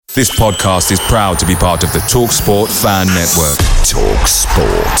This podcast is proud to be part of the TalkSport Fan Network.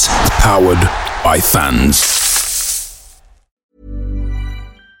 TalkSport. Powered by fans.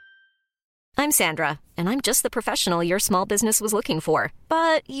 I'm Sandra, and I'm just the professional your small business was looking for.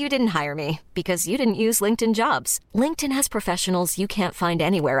 But you didn't hire me because you didn't use LinkedIn Jobs. LinkedIn has professionals you can't find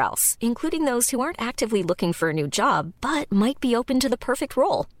anywhere else, including those who aren't actively looking for a new job, but might be open to the perfect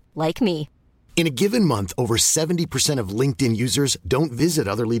role, like me. In a given month, over 70% of LinkedIn users don't visit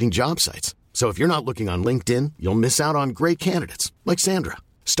other leading job sites. So if you're not looking on LinkedIn, you'll miss out on great candidates like Sandra.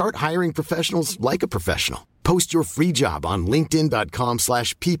 Start hiring professionals like a professional. Post your free job on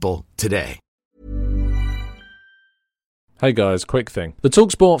linkedin.com/people today. Hey guys, quick thing. The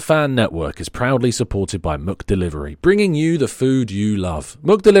TalkSport Fan Network is proudly supported by McDelivery, bringing you the food you love.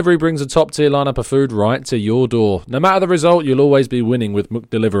 McDelivery brings a top-tier lineup of food right to your door. No matter the result, you'll always be winning with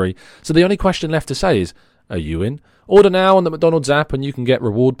McDelivery. So the only question left to say is, are you in? Order now on the McDonald's app and you can get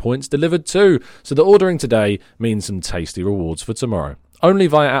reward points delivered too. So the ordering today means some tasty rewards for tomorrow. Only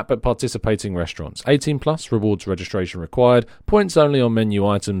via app at participating restaurants. 18 plus, rewards registration required. Points only on menu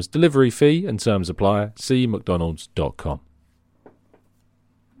items. Delivery fee and terms apply. See mcdonalds.com.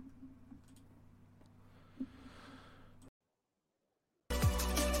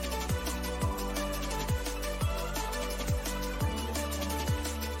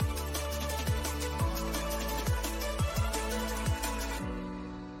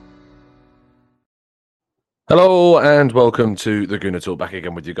 Hello and welcome to the Gooner Talk, back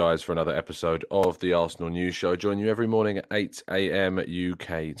again with you guys for another episode of the Arsenal News Show. Join you every morning at 8 a.m.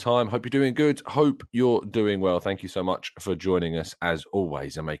 UK time. Hope you're doing good. Hope you're doing well. Thank you so much for joining us as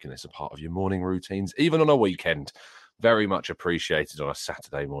always and making this a part of your morning routines, even on a weekend. Very much appreciated on a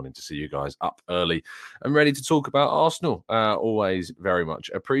Saturday morning to see you guys up early and ready to talk about Arsenal. Always very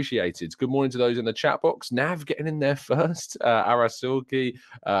much appreciated. Good morning to those in the chat box. Nav getting in there first. Arasilki,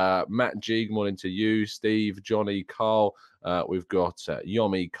 Matt G, good morning to you. Steve, Johnny, Carl. We've got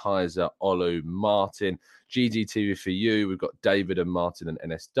Yomi, Kaiser, Olu, Martin, GGTV for you. We've got David and Martin and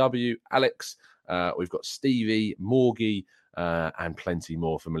NSW. Alex. We've got Stevie, Morgie, and plenty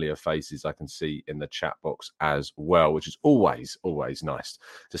more familiar faces I can see in the chat box as well, which is always nice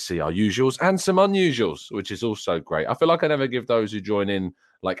to see our usuals and some unusuals, which is also great. I feel like I never give those who join in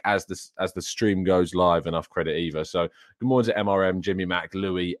like as the stream goes live enough credit either. So good morning to MRM, Jimmy Mac,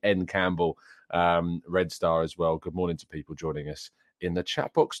 Louis, N Campbell, Red Star as well. Good morning to people joining us in the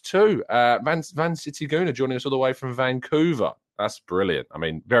chat box too. Van City Gooner joining us all the way from Vancouver. That's brilliant. I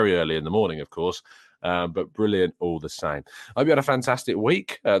mean, very early in the morning, of course. But brilliant all the same. I hope you had a fantastic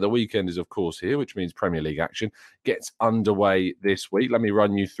week. The weekend is, of course, here, which means Premier League action gets underway this week. Let me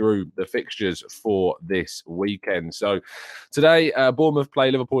run you through the fixtures for this weekend. So today, Bournemouth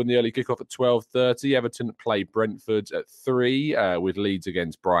play Liverpool in the early kickoff at 12:30. Everton play Brentford at 3, with Leeds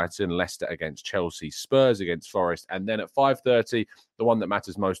against Brighton, Leicester against Chelsea, Spurs against Forest. And then at 5:30, the one that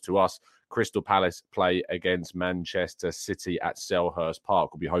matters most to us, Crystal Palace play against Manchester City at Selhurst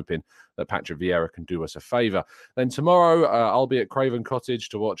Park. We'll be hoping that Patrick Vieira can do us a favour. Then tomorrow, I'll be at Craven Cottage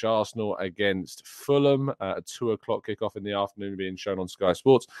to watch Arsenal against Fulham at 2 o'clock kickoff in the afternoon, being shown on Sky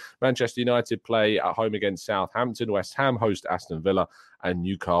Sports. Manchester United play at home against Southampton. West Ham host Aston Villa, and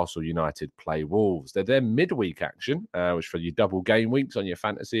Newcastle United play Wolves. They're their midweek action, which for your double game weeks on your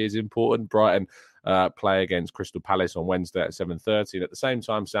fantasy is important. Brighton play against Crystal Palace on Wednesday at 7:30. And at the same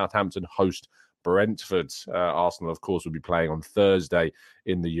time, Southampton host Brentford. Arsenal, of course, will be playing on Thursday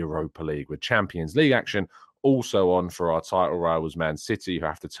in the Europa League, with Champions League action also on for our title rivals Man City, who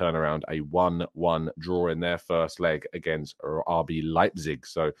have to turn around a 1-1 draw in their first leg against RB Leipzig.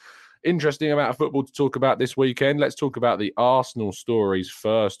 So interesting amount of football to talk about this weekend. Let's talk about the Arsenal stories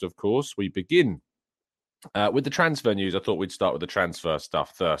first, of course. We begin with the transfer news. I thought we'd start with the transfer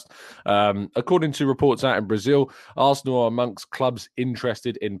stuff first. According to reports out in Brazil, Arsenal are amongst clubs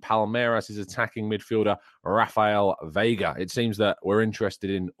interested in Palmeiras' attacking midfielder Rafael Veiga. It seems that we're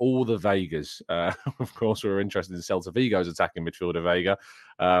interested in all the Vegas. Of course, we're interested in Celta Vigo's attacking midfielder Veiga.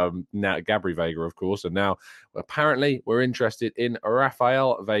 Now Gabri Veiga, of course, and now apparently we're interested in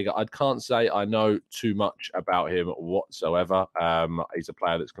Rafael Veiga. I can't say I know too much about him whatsoever. He's a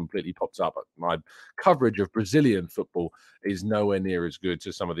player that's completely popped up. My coverage of Brazilian football is nowhere near as good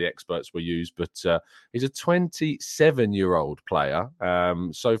to some of the experts we use, but he's a 27-year-old player.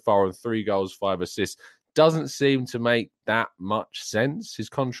 So far on 3 goals, 5 assists. Doesn't seem to make that much sense. His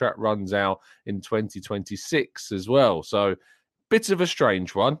contract runs out in 2026 as well. So bit of a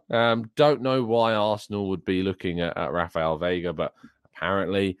strange one. Don't know why Arsenal would be looking at Rafael Veiga, but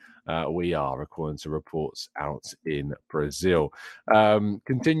apparently we are, according to reports out in Brazil.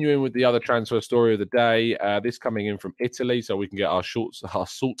 Continuing with the other transfer story of the day, this coming in from Italy, so we can get our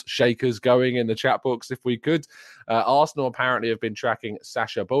salt shakers going in the chat box if we could. Arsenal apparently have been tracking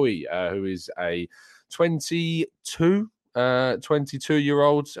Sacha Boey, who is a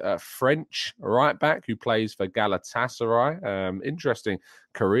 22-year-old French right back who plays for Galatasaray. Interesting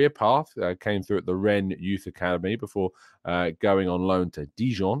career path. Came through at the Rennes Youth Academy before going on loan to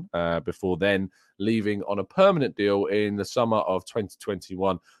Dijon, before then leaving on a permanent deal in the summer of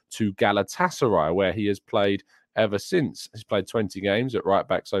 2021 to Galatasaray, where he has played ever since. He's played 20 games at right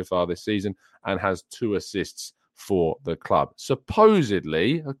back so far this season and has 2 assists for the club.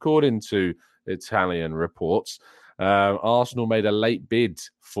 Supposedly, according to Italian reports, Arsenal made a late bid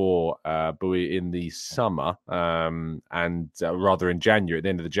for Boey in the summer, and rather in January, at the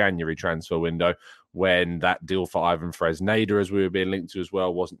end of the January transfer window, when that deal for Ivan Fresneda, as we were being linked to as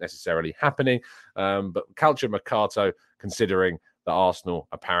well, wasn't necessarily happening. But Calcio Mercato, considering that Arsenal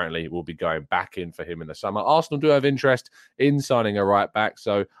apparently will be going back in for him in the summer. Arsenal do have interest in signing a right back,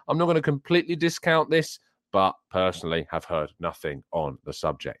 so I'm not going to completely discount this, but personally have heard nothing on the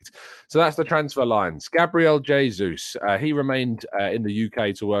subject. So that's the transfer lines. Gabriel Jesus, he remained in the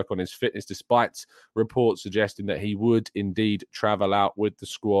UK to work on his fitness, despite reports suggesting that he would indeed travel out with the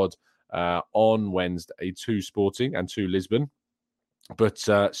squad on Wednesday to Sporting and to Lisbon. But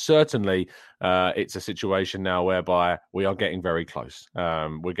certainly it's a situation now whereby we are getting very close.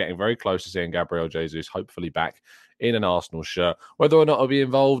 We're getting very close to seeing Gabriel Jesus hopefully back in an Arsenal shirt. Whether or not he'll be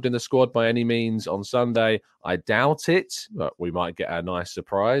involved in the squad by any means on Sunday, I doubt it, but we might get a nice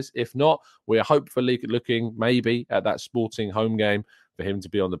surprise. If not, we are hopefully looking maybe at that Sporting home game for him to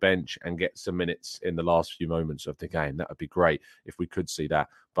be on the bench and get some minutes in the last few moments of the game. That would be great if we could see that.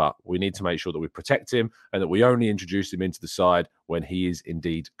 But we need to make sure that we protect him and that we only introduce him into the side when he is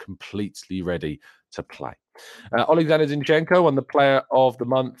indeed completely ready to play. Alexander Zinchenko won the Player of the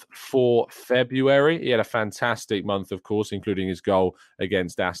Month for February. He had a fantastic month, of course, including his goal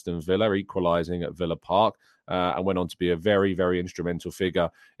against Aston Villa, equalising at Villa Park, and went on to be a very, very instrumental figure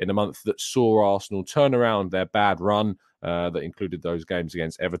in a month that saw Arsenal turn around their bad run that included those games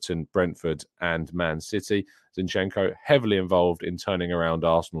against Everton, Brentford and Man City. Zinchenko heavily involved in turning around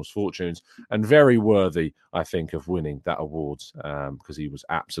Arsenal's fortunes and very worthy, I think, of winning that award because he was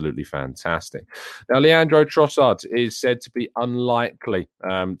absolutely fantastic. Now, Leandro Trossard is said to be unlikely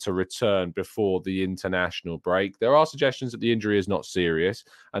to return before the international break. There are suggestions that the injury is not serious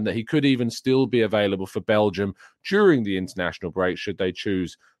and that he could even still be available for Belgium during the international break should they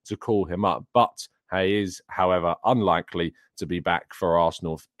choose to call him up. But he is, however, unlikely to be back for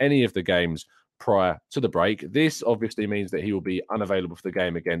Arsenal for any of the games prior to the break. This obviously means that he will be unavailable for the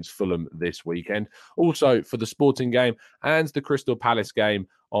game against Fulham this weekend. Also for the Sporting game and the Crystal Palace game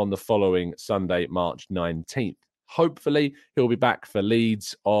on the following Sunday, March 19th. Hopefully, he'll be back for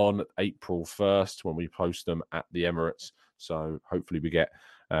Leeds on April 1st when we post them at the Emirates. So hopefully we get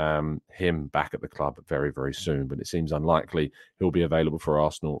him back at the club very, very soon. But it seems unlikely he'll be available for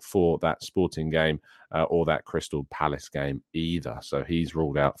Arsenal for that Sporting game or that Crystal Palace game either. So he's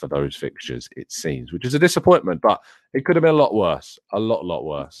ruled out for those fixtures, it seems, which is a disappointment. But it could have been a lot worse, a lot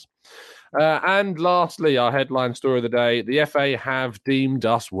worse. And lastly, our headline story of the day, the FA have deemed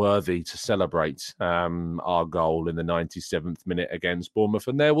us worthy to celebrate our goal in the 97th minute against Bournemouth,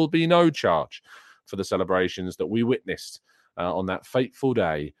 and there will be no charge for the celebrations that we witnessed on that fateful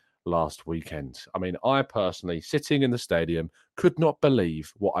day last weekend. I mean, I personally, sitting in the stadium, could not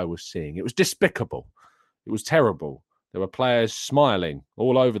believe what I was seeing. It was despicable. It was terrible. There were players smiling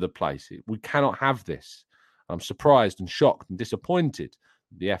all over the place. We cannot have this. I'm surprised and shocked and disappointed.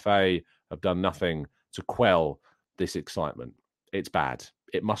 The FA have done nothing to quell this excitement. It's bad.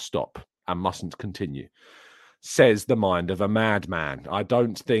 It must stop and mustn't continue. Says the mind of a madman. I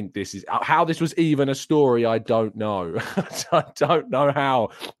don't think this is how this was even a story. I don't know. I don't know how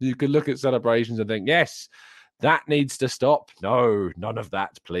you could look at celebrations and think, yes, that needs to stop. No, none of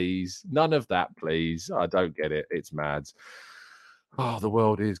that, please. None of that, please. I don't get it. It's mad. Oh, the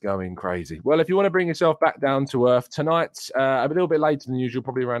world is going crazy. Well, if you want to bring yourself back down to earth tonight, a little bit later than usual,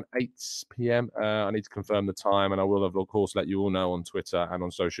 probably around 8 p.m. I need to confirm the time, and I will, of course, let you all know on Twitter and on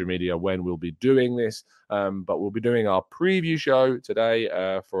social media when we'll be doing this. But we'll be doing our preview show today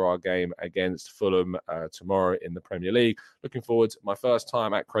for our game against Fulham tomorrow in the Premier League. Looking forward to my first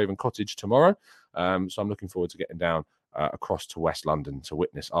time at Craven Cottage tomorrow. So I'm looking forward to getting down across to West London to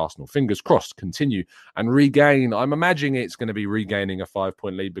witness Arsenal, fingers crossed, continue and regain. I'm imagining it's going to be regaining a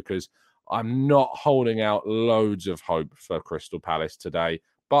 5-point lead because I'm not holding out loads of hope for Crystal Palace today.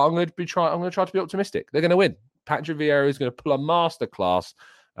 But I'm going to try to be optimistic. They're going to win. Patrick Vieira is going to pull a masterclass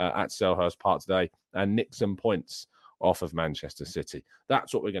at Selhurst Park today and nick some points off of Manchester City.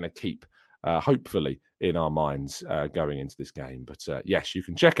 That's what we're going to keep, hopefully, in our minds going into this game. But yes, you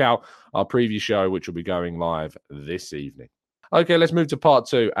can check out our preview show, which will be going live this evening. Okay, let's move to part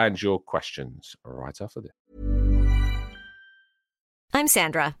 2 and your questions right after this. I'm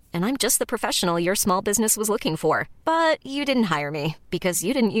Sandra, and I'm just the professional your small business was looking for. But you didn't hire me because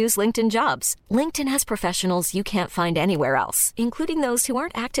you didn't use LinkedIn Jobs. LinkedIn has professionals you can't find anywhere else, including those who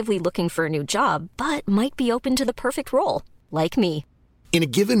aren't actively looking for a new job, but might be open to the perfect role, like me. In a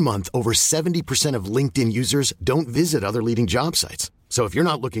given month, over 70% of LinkedIn users don't visit other leading job sites. So if you're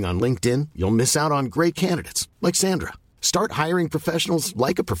not looking on LinkedIn, you'll miss out on great candidates like Sandra. Start hiring professionals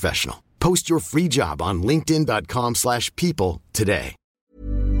like a professional. Post your free job on linkedin.com/people today.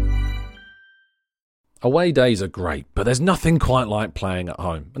 Away days are great, but there's nothing quite like playing at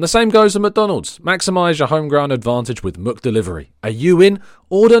home. And the same goes to McDonald's. Maximise your home ground advantage with McDelivery. Are you in?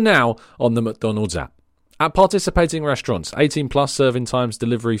 Order now on the McDonald's app. At participating restaurants, 18 plus serving times,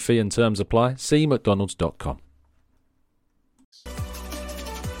 delivery fee and terms apply. See mcdonalds.com.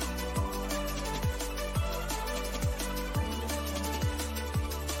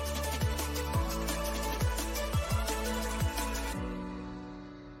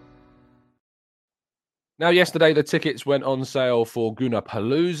 Now, yesterday, the tickets went on sale for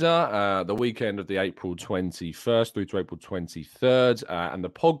Gunapalooza, the weekend of the April 21st through to April 23rd. And the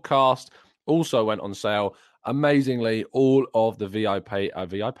podcast also went on sale. Amazingly, all of the VIP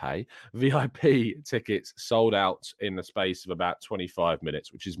tickets sold out in the space of about 25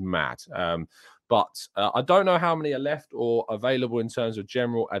 minutes, which is mad. But I don't know how many are left or available in terms of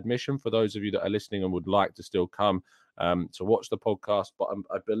general admission for those of you that are listening and would like to still come to watch the podcast. But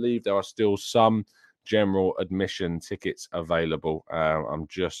I believe there are still some general admission tickets available. I'm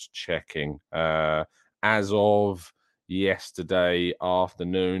just checking. As of yesterday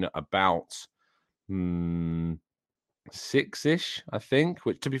afternoon, about 6-ish, I think,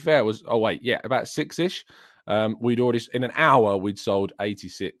 which to be fair was, about 6-ish. We'd already, in an hour, we'd sold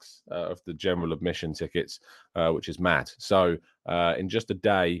 86 of the general admission tickets, which is mad. So in just a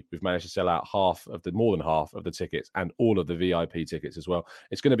day, we've managed to sell out more than half of the tickets and all of the VIP tickets as well.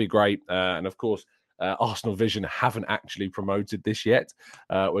 It's going to be great. And of course, Arsenal Vision haven't actually promoted this yet.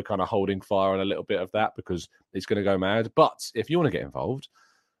 We're kind of holding fire on a little bit of that because it's going to go mad. But if you want to get involved,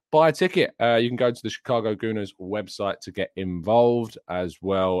 buy a ticket. You can go to the Chicago Gooners website to get involved as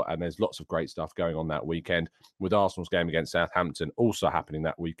well. And there's lots of great stuff going on that weekend with Arsenal's game against Southampton also happening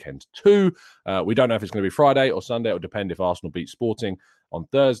that weekend too. We don't know if it's going to be Friday or Sunday. It'll depend if Arsenal beat Sporting on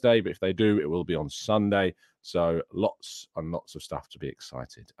Thursday. But if they do, it will be on Sunday. So lots and lots of stuff to be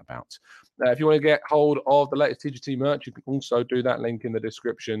excited about. If you want to get hold of the latest TGT merch, you can also do that. Link in the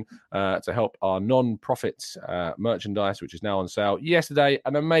description to help our non-profit merchandise, which is now on sale. Yesterday,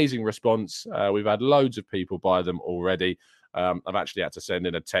 an amazing response. We've had loads of people buy them already. I've actually had to send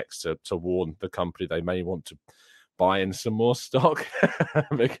in a text to warn the company they may want to buy in some more stock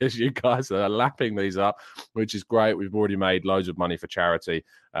because you guys are lapping these up, which is great. We've already made loads of money for charity,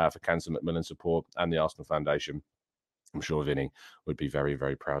 for Cancer Macmillan support and the Arsenal Foundation. I'm sure Vinny would be very,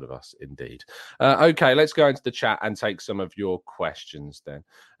 very proud of us indeed. Okay, let's go into the chat and take some of your questions then.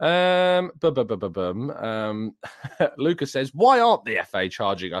 Lucas says, why aren't the FA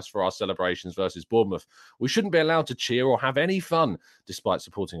charging us for our celebrations versus Bournemouth? We shouldn't be allowed to cheer or have any fun despite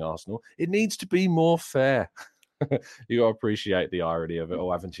supporting Arsenal. It needs to be more fair. You got to appreciate the irony of it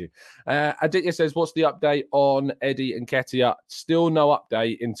all, haven't you? Aditya says, what's the update on Eddie Nketiah? Still no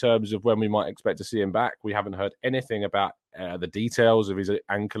update in terms of when we might expect to see him back. We haven't heard anything about the details of his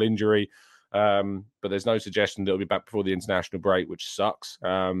ankle injury, but there's no suggestion that he'll be back before the international break, which sucks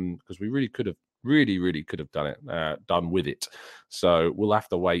because we really could have done with it. So we'll have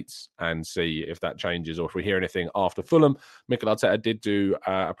to wait and see if that changes or if we hear anything after Fulham. Mikel Arteta did do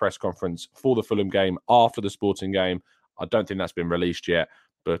a press conference for the Fulham game after the Sporting game. I don't think that's been released yet,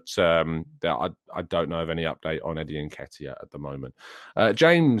 but I don't know of any update on Eddie Nketiah at the moment.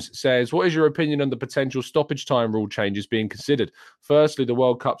 James says, what is your opinion on the potential stoppage time rule changes being considered? Firstly, the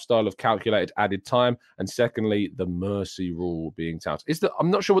World Cup style of calculated added time, and secondly, the mercy rule being touted. I'm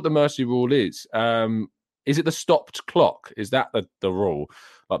not sure what the mercy rule is. Is it the stopped clock? Is that the rule,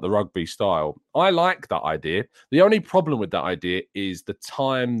 like the rugby style? I like that idea. The only problem with that idea is the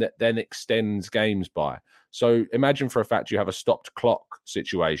time that then extends games by. So imagine for a fact you have a stopped clock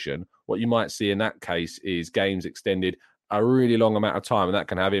situation. What you might see in that case is games extended a really long amount of time, and that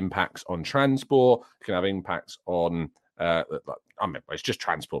can have impacts on transport, can have impacts on, it's just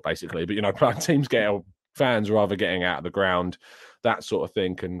transport basically, but, teams fans rather getting out of the ground, that sort of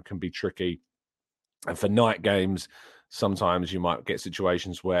thing can be tricky. And for night games, sometimes you might get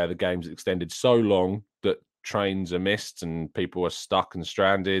situations where the game's extended so long that trains are missed and people are stuck and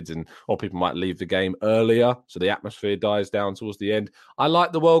stranded, or people might leave the game earlier, so the atmosphere dies down towards the end. I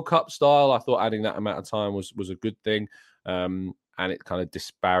like the World Cup style. I thought adding that amount of time was a good thing, and it kind of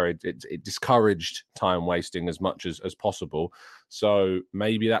discouraged time wasting as much as possible. So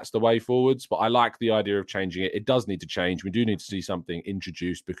maybe that's the way forwards, but I like the idea of changing it. It does need to change. We do need to see something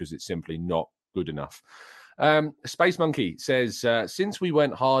introduced because it's simply not good enough. Space Monkey says, since we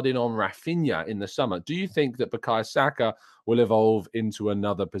went hard in on Rafinha in the summer, do you think that Bukayo Saka will evolve into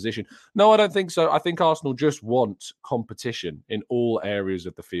another position? No, I don't think so. I think Arsenal just want competition in all areas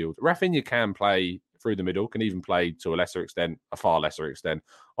of the field. Rafinha can play through the middle, can even play to a far lesser extent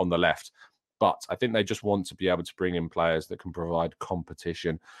on the left. But I think they just want to be able to bring in players that can provide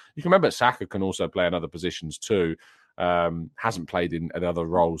competition. You can remember Saka can also play in other positions too. Hasn't played in other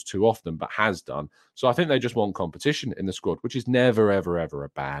roles too often, but has done. So I think they just want competition in the squad, which is never, ever, ever a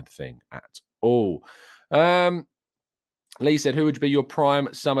bad thing at all. Lee said, who would be your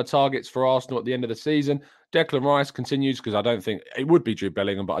prime summer targets for Arsenal at the end of the season? Declan Rice continues because I don't think it would be Jude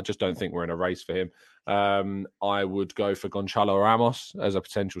Bellingham, but I just don't think we're in a race for him. I would go for Gonçalo Ramos as a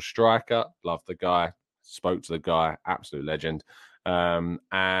potential striker. Love the guy. Spoke to the guy. Absolute legend.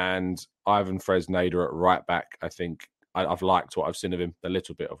 And Ivan Fresneda at right back. I think I've liked what I've seen of him, a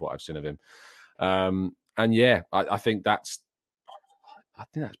little bit of what I've seen of him. And yeah, I think that's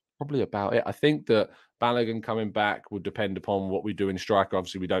probably about it. I think that Balogun coming back would depend upon what we do in striker.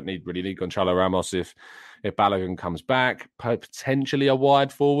 Obviously, we don't really need Gonçalo Ramos if Balogun comes back. Potentially a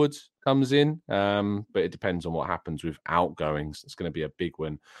wide forward comes in, but it depends on what happens with outgoings. It's going to be a big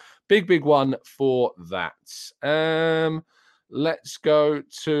one. Big one for that. Let's go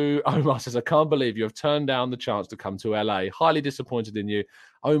to Omar says, I can't believe you have turned down the chance to come to LA. Highly disappointed in you.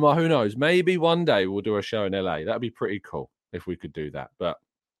 Omar, who knows? Maybe one day we'll do a show in LA. That'd be pretty cool if we could do that. But,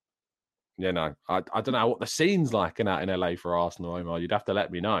 you know, I don't know what the scene's like in LA for Arsenal, Omar. You'd have to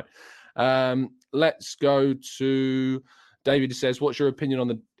let me know. Let's go to David, who says, what's your opinion on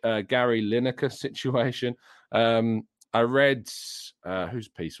the Gary Lineker situation? I read, whose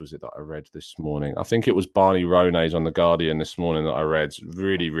piece was it that I read this morning? I think it was Barney Ronay's on The Guardian this morning that I read.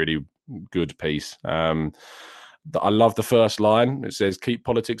 Really, really good piece. I love the first line. It says, keep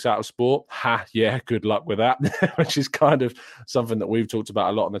politics out of sport. Ha, yeah, good luck with that, which is kind of something that we've talked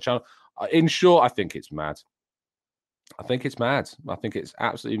about a lot on the channel. In short, I think it's mad. I think it's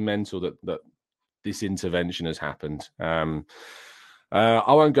absolutely mental that this intervention has happened.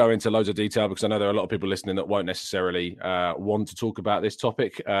 I won't go into loads of detail because I know there are a lot of people listening that won't necessarily want to talk about this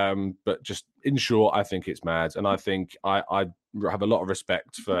topic. But just in short, I think it's mad. And I think I have a lot of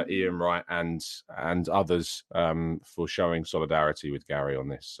respect for Ian Wright and others for showing solidarity with Gary on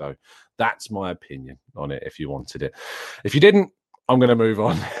this. So that's my opinion on it if you wanted it. If you didn't, I'm going to move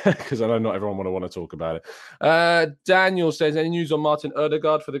on because I know not everyone will want to talk about it. Daniel says, any news on Martin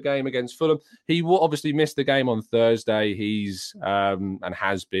Ødegaard for the game against Fulham? He will obviously miss the game on Thursday. He's and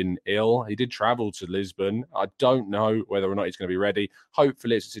has been ill. He did travel to Lisbon. I don't know whether or not he's going to be ready.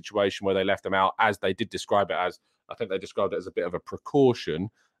 Hopefully it's a situation where they left him out, as they did describe it as. I think they described it as a bit of a precaution,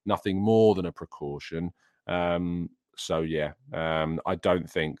 nothing more than a precaution. So yeah, I don't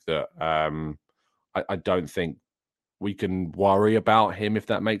think that I don't think we can worry about him, if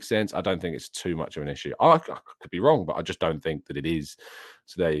that makes sense. I don't think it's too much of an issue. I could be wrong, but I just don't think that it is.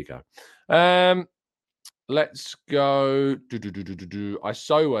 So there you go. Let's go.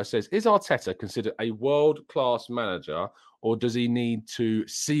 Isoa says, is Arteta considered a world-class manager, or does he need to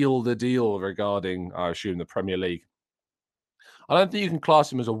seal the deal regarding, I assume, the Premier League? I don't think you can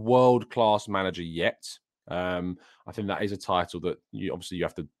class him as a world-class manager yet. I think that is a title that you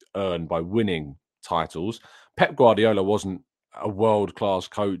have to earn by winning titles. Pep Guardiola wasn't a world-class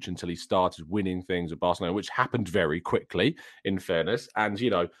coach until he started winning things at Barcelona, which happened very quickly, in fairness. And, you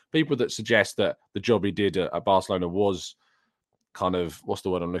know, people that suggest that the job he did at Barcelona was kind of, what's the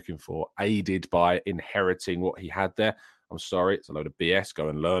word I'm looking for, aided by inheriting what he had there. I'm sorry, it's a load of BS. Go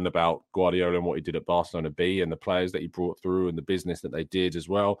and learn about Guardiola and what he did at Barcelona B and the players that he brought through and the business that they did as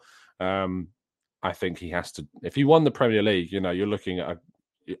well. I think he has to, if he won the Premier League, you know, you're looking at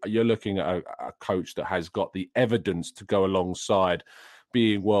a coach that has got the evidence to go alongside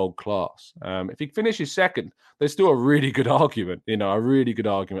being world class. If he finishes second, there's still a really good argument.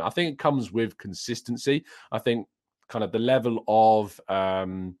 I think it comes with consistency. I think kind of the level of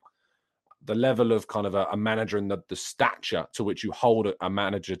kind of a manager and the stature to which you hold a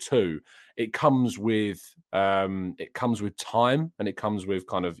manager to, it comes with time, and it comes with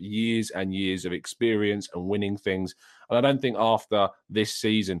kind of years and years of experience and winning things. And I don't think after this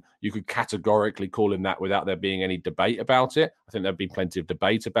season, you could categorically call him that without there being any debate about it. I think there'd be plenty of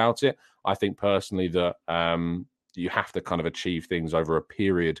debate about it. I think personally that you have to kind of achieve things over a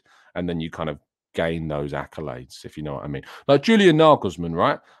period and then you kind of gain those accolades, if you know what I mean. Like Julian Nagelsmann,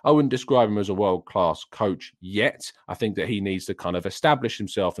 right? I wouldn't describe him as a world-class coach yet. I think that he needs to kind of establish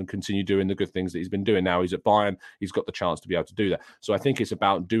himself and continue doing the good things that he's been doing. Now he's at Bayern. He's got the chance to be able to do that. So I think it's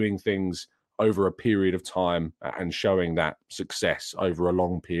about doing things over a period of time and showing that success over a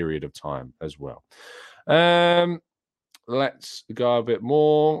long period of time as well. Let's go a bit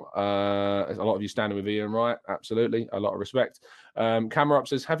more. A lot of you standing with Ian, right? Absolutely. A lot of respect. Camera Up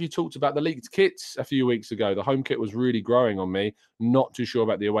says, have you talked about the leaked kits a few weeks ago? The home kit was really growing on me. Not too sure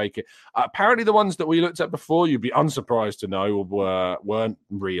about the away kit. Apparently the ones that we looked at before, you'd be unsurprised to know weren't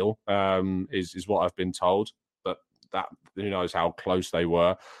real, is what I've been told. But that, who knows how close they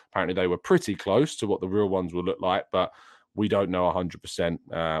were. Apparently they were pretty close to what the real ones will look like, but we don't know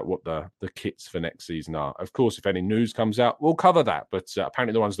 100% what the kits for next season are. Of course, if any news comes out, we'll cover that. But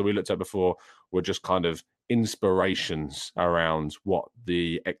apparently the ones that we looked at before were just kind of inspirations around what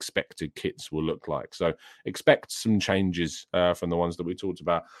the expected kits will look like. So expect some changes from the ones that we talked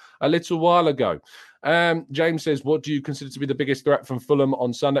about a little while ago. James says, what do you consider to be the biggest threat from Fulham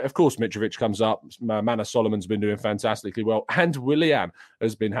on Sunday? Of course, Mitrovic comes up. Manor Solomon's been doing fantastically well. And Willian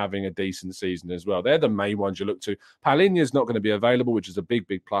has been having a decent season as well. They're the main ones you look to. Palinha's not going to be available, which is a big,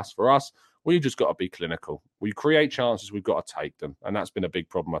 big plus for us. We've just got to be clinical. We create chances, we've got to take them. And that's been a big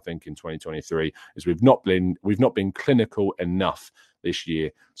problem, I think, in 2023, is we've not been clinical enough this year.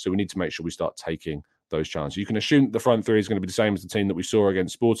 So we need to make sure we start taking those chances. You can assume the front three is going to be the same as the team that we saw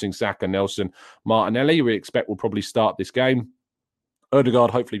against Sporting, Saka, Nelson, Martinelli. We expect we'll probably start this game. Odegaard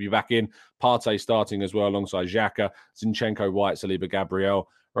hopefully be back in. Partey starting as well alongside Xhaka, Zinchenko, White, Saliba, Gabriel.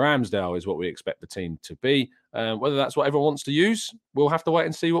 Ramsdale is what we expect the team to be. Whether that's what everyone wants to use, we'll have to wait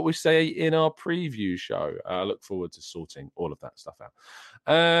and see what we say in our preview show. I look forward to sorting all of that stuff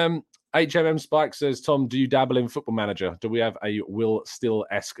out. HMM Spike says, Tom, do you dabble in Football Manager? Do we have a Will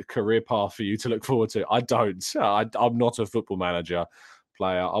Still-esque career path for you to look forward to? I don't. I'm not a Football Manager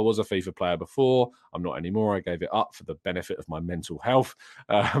player. I was a FIFA player before. I'm not anymore. I gave it up for the benefit of my mental health.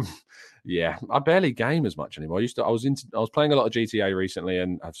 Yeah, I barely game as much anymore. I was playing a lot of GTA recently,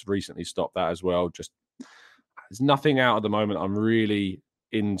 and I've recently stopped that as well. Just there's nothing out at the moment I'm really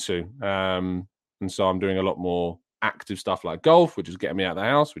into, and so I'm doing a lot more active stuff like golf, which is getting me out of the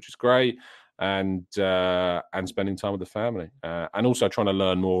house, which is great, and spending time with the family, and also trying to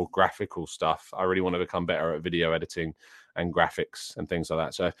learn more graphical stuff. I really want to become better at video editing and graphics and things like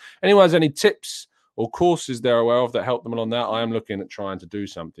that. So if anyone has any tips or courses they're aware of that help them on that, I am looking at trying to do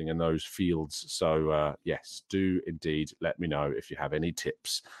something in those fields. So yes, do indeed let me know if you have any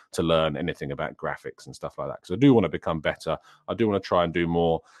tips to learn anything about graphics and stuff like that, because I do want to become better. I do want to try and do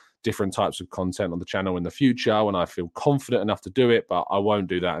more different types of content on the channel in the future when I feel confident enough to do it, but I won't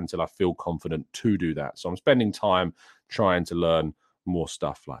do that until I feel confident to do that. So I'm spending time trying to learn more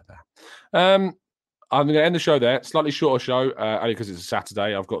stuff like that. I'm going to end the show there. Slightly shorter show, only because it's a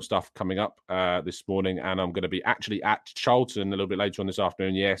Saturday. I've got stuff coming up this morning, and I'm going to be actually at Charlton a little bit later on this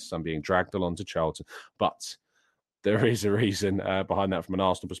afternoon. Yes, I'm being dragged along to Charlton, but there is a reason behind that from an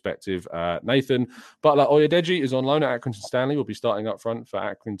Arsenal perspective. Nathan Butler-Oyedeji is on loan at Accrington Stanley. We'll be starting up front for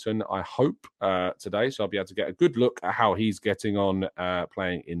Accrington, I hope, today. So I'll be able to get a good look at how he's getting on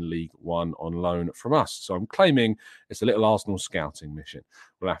playing in League One on loan from us. So I'm claiming it's a little Arsenal scouting mission.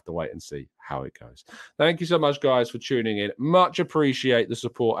 We'll have to wait and see how it goes. Thank you so much, guys, for tuning in. Much appreciate the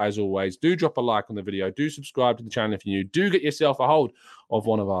support, as always. Do drop a like on the video. Do subscribe to the channel if you're new. Do get yourself a hold of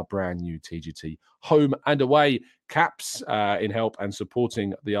one of our brand new TGT home and away caps in help and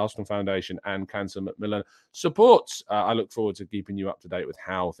supporting the Arsenal Foundation and Cancer Macmillan supports. I look forward to keeping you up to date with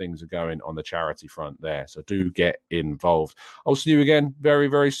how things are going on the charity front there. So do get involved. I'll see you again very,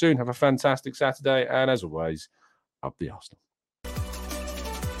 very soon. Have a fantastic Saturday. And as always, up the Arsenal.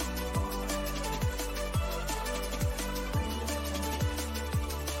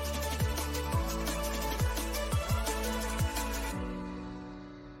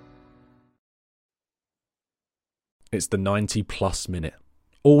 It's the 90-plus minute.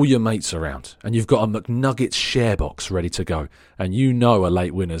 All your mates around, and you've got a McNuggets share box ready to go, and you know a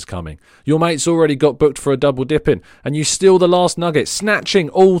late winner's coming. Your mate's already got booked for a double dipping, and you steal the last nugget, snatching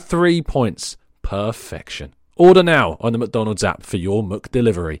all 3 points. Perfection. Order now on the McDonald's app for your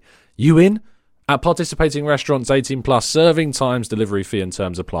McDelivery. You in? At participating restaurants, 18+, serving times, delivery fee and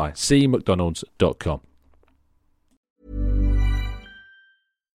terms apply. See mcdonalds.com.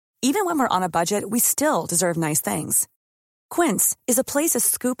 Even when we're on a budget, we still deserve nice things. Quince is a place to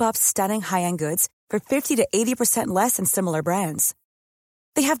scoop up stunning high-end goods for 50 to 80% less than similar brands.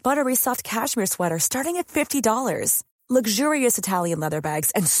 They have buttery soft cashmere sweaters starting at $50, luxurious Italian leather bags,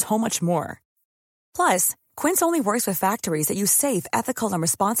 and so much more. Plus, Quince only works with factories that use safe, ethical, and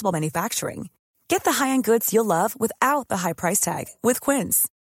responsible manufacturing. Get the high-end goods you'll love without the high price tag with Quince.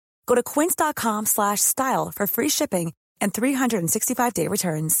 Go to quince.com/style for free shipping and 365-day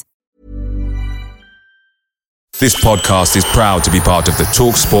returns. This podcast is proud to be part of the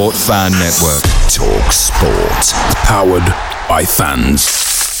TalkSport Fan Network. TalkSport. Powered by fans.